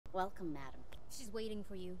Welcome, madam. She's waiting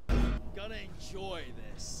for you. Gonna enjoy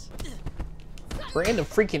this. We're in the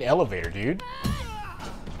freaking elevator, dude.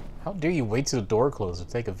 How dare you wait till the door closes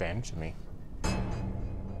to take advantage of me?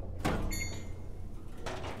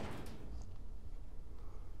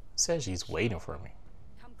 Says she's waiting for me.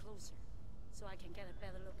 Come closer, so I can get a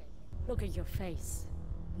better look at you. Look at your face.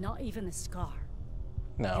 Not even a scar.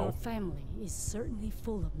 No. Your family is certainly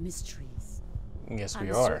full of mysteries. Yes, we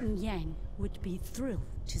I'm are. certain Yang would be thrilled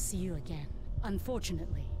to see you again.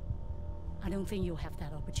 Unfortunately, I don't think you'll have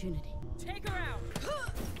that opportunity. Take her out!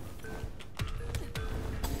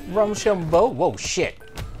 Rumshambo. Whoa, shit.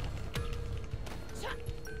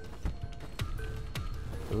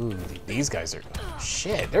 Ooh, these guys are...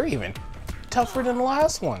 Shit, they're even tougher than the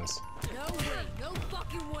last ones. No way, no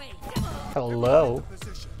fucking way! Hello.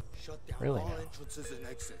 Really now.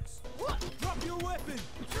 Drop your weapon.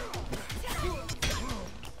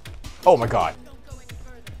 Oh my god.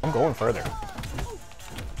 I'm going further.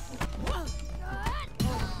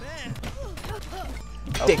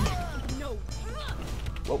 Dick.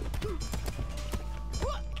 Whoa.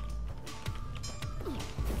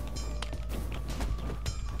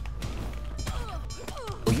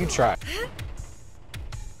 Well, you try.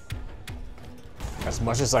 As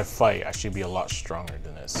much as I fight, I should be a lot stronger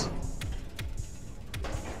than this.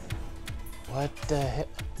 What the heck?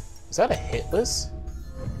 Is that a hit list?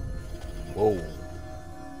 Whoa.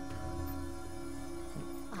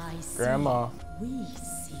 I see. Grandma. We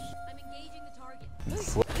see. I'm engaging the target.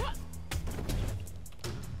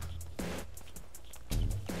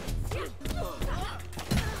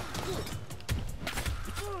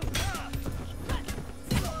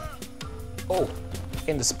 Oh,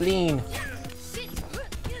 in the spleen.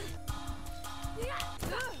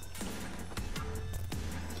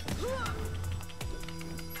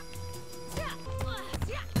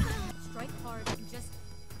 Strike hard and just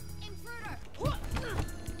intruder.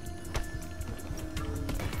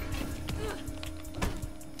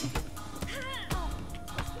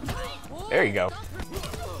 There you go.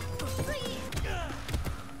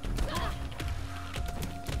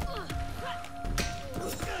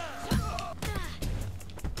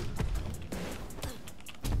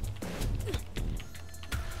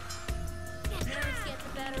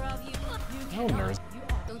 No nerves.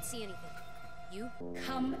 Don't see anything. You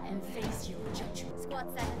come and face your judgment. Squad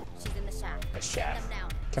 7, she's in the shaft. A shaft. Them now.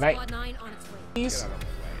 Can I- Squad 9 on its way. Please?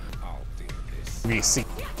 We see.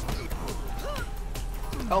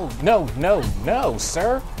 Oh, no, no, no,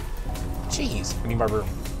 sir. Jeez. I need my room.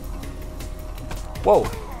 Whoa.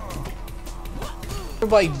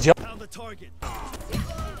 Everybody jump. Found the target.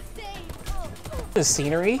 The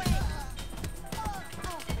scenery.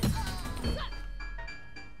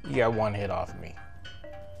 You got one hit off of me.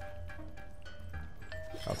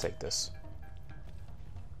 I'll take this.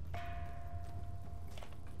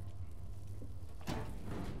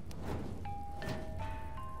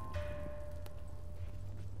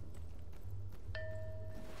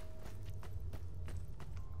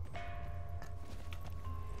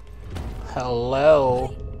 Hello.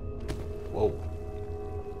 Whoa.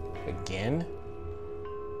 Again?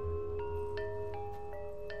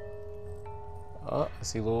 Oh, I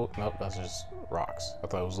see little... Nope, that's just rocks. I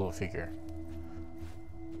thought it was a little figure.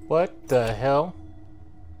 What the hell?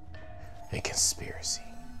 A conspiracy.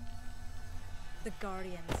 The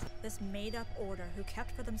Guardians, this made-up order who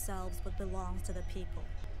kept for themselves what belongs to the people.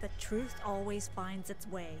 The truth always finds its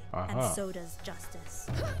way, and so does justice.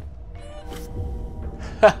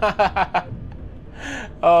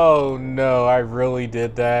 Oh no, I really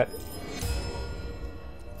did that.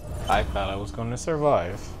 I thought I was going to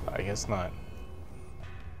survive. I guess not.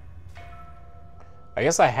 I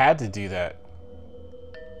guess I had to do that.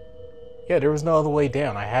 Yeah, there was no other way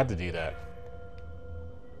down. I had to do that.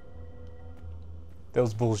 That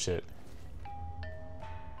was bullshit.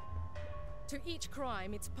 To each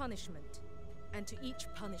crime, its punishment. And to each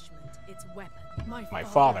punishment, its weapon. My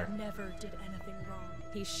father never did anything wrong.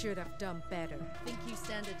 He should have done better. Think you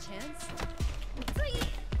stand a chance?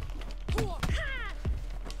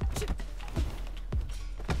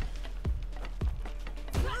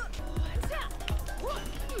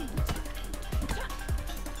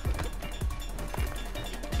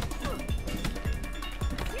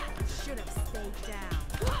 Should have stayed down.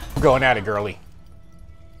 We're going at it, girly.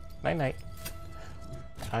 Night night.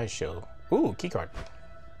 I shall. Ooh, keycard.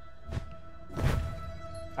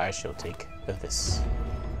 I shall take this.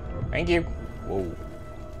 Thank you. Whoa.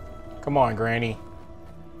 Come on, Granny.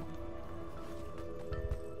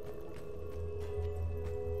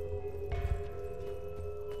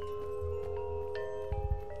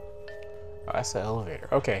 that's the elevator.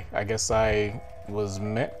 Okay, I guess I was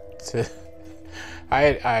meant to...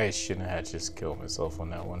 I shouldn't have just killed myself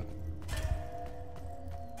on that one.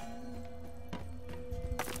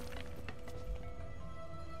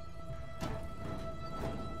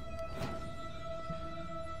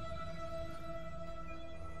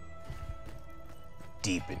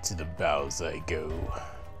 Deep into the bowels I go.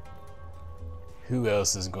 Who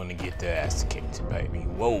else is gonna get their ass kicked by me?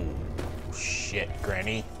 Whoa, shit,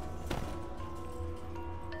 Granny.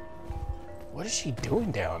 What is she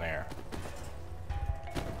doing down there?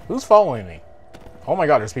 Who's following me? Oh my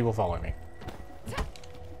god, there's people following me.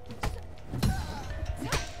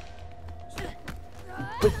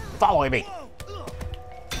 Quit following me.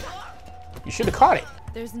 You should have caught it.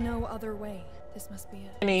 There's no other way. This must be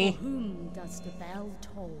it. Granny. For whom does the bell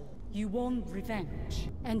toll? You want revenge,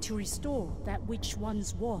 and to restore that which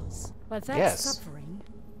once was. But that Yes. suffering,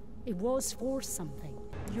 it was for something.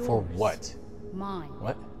 Yours, For what? Mine.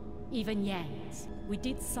 What? Even Yang's. We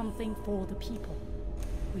did something for the people.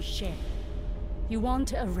 We shared. You want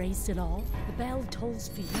to erase it all? The bell tolls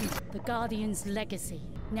for you, the Guardian's legacy.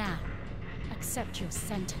 Now, accept your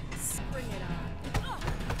sentence. Bring it on.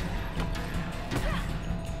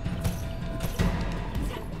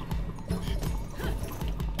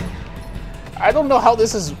 I don't know how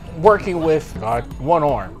this is working with God, one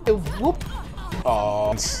arm. Whoop.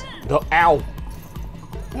 Oh, ow.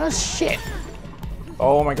 Oh, shit.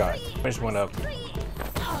 Oh my god. I just went up.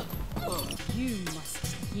 You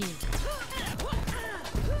must yield.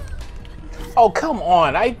 Oh, come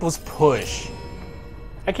on. I was push.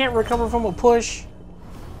 I can't recover from a push.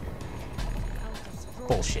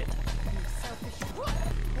 Bullshit.